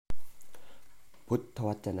พุทธว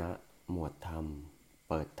จนะหมวดธรรม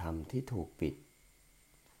เปิดธรรมที่ถูกปิด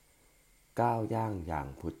ก้าวย่างอย่าง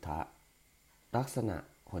พุทธะลักษณะ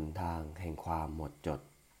หนทางแห่งความหมดจด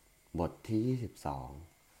บทที่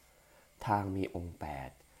22ทางมีองค์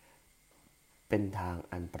8เป็นทาง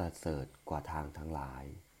อันประเสริฐกว่าทางทั้งหลาย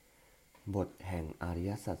บทแห่งอริ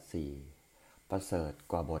ยสัจสี่ประเสริฐ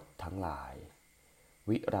กว่าบททั้งหลาย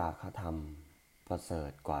วิราคะธรรมประเสริ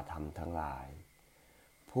ฐกว่าธรรมทั้งหลาย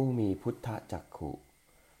ผู้มีพุทธจักขุ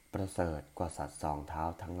ประเสริฐกว่าสัตว์สองเท้า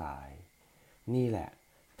ทั้งหลายนี่แหละ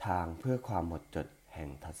ทางเพื่อความหมดจดแห่ง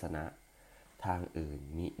ทัศนะทางอื่น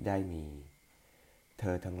มิได้มีเธ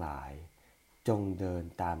อทั้งหลายจงเดิน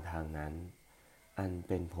ตามทางนั้นอันเ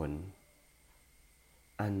ป็นผล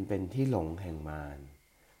อันเป็นที่หลงแห่งมาร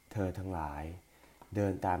เธอทั้งหลายเดิ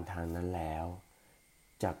นตามทางนั้นแล้ว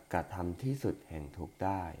จักกระทำที่สุดแห่งทุกข์ไ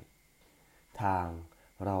ด้ทาง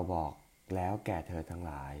เราบอกแล้วแก่เธอทั้ง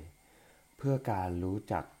หลายเพื่อการรู้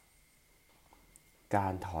จักกา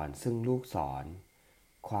รถอนซึ่งลูกศร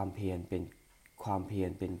ความเพียรเ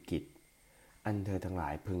ป็นกิจอันเธอทั้งหลา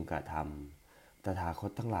ยพึงกระทำตถาค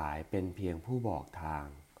ตทั้งหลายเป็นเพียงผู้บอกทาง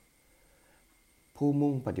ผู้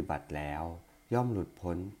มุ่งปฏิบัติแล้วย่อมหลุด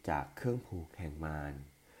พ้นจากเครื่องผูกแห่งมาร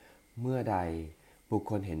เมื่อใดบุค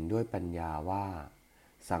คลเห็นด้วยปัญญาว่า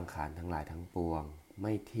สังขารทั้งหลายทั้งปวงไ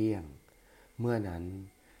ม่เที่ยงเมื่อนั้น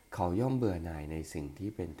เขาย่อมเบื่อหน่ายในสิ่งที่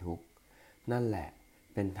เป็นทุกข์นั่นแหละ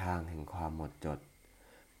เป็นทางแห่งความหมดจด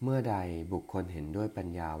เมื่อใดบุคคลเห็นด้วยปัญ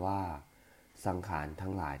ญาว่าสังขารทั้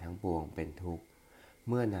งหลายทั้งปวงเป็นทุกข์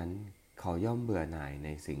เมื่อนั้นเขาย่อมเบื่อหน่ายใน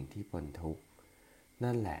สิ่งที่เป็นทุกข์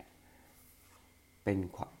นั่นแหละเป็น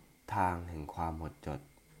ทางแห่งความหมดจด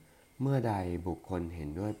เมื่อใดบุคคลเห็น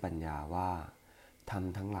ด้วยปัญญาว่าธรรม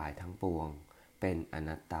ทั้งหลายทั้งปวงเป็นอ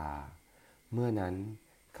นัตตาเมื่อนั้น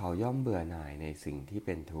เขาย่อมเบื่อหน่ายในสิ่งที่เ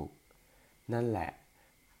ป็นทุกข์นั่นแหละ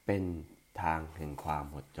เป็นทางแห่งความ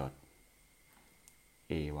หมดจด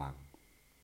เอวัง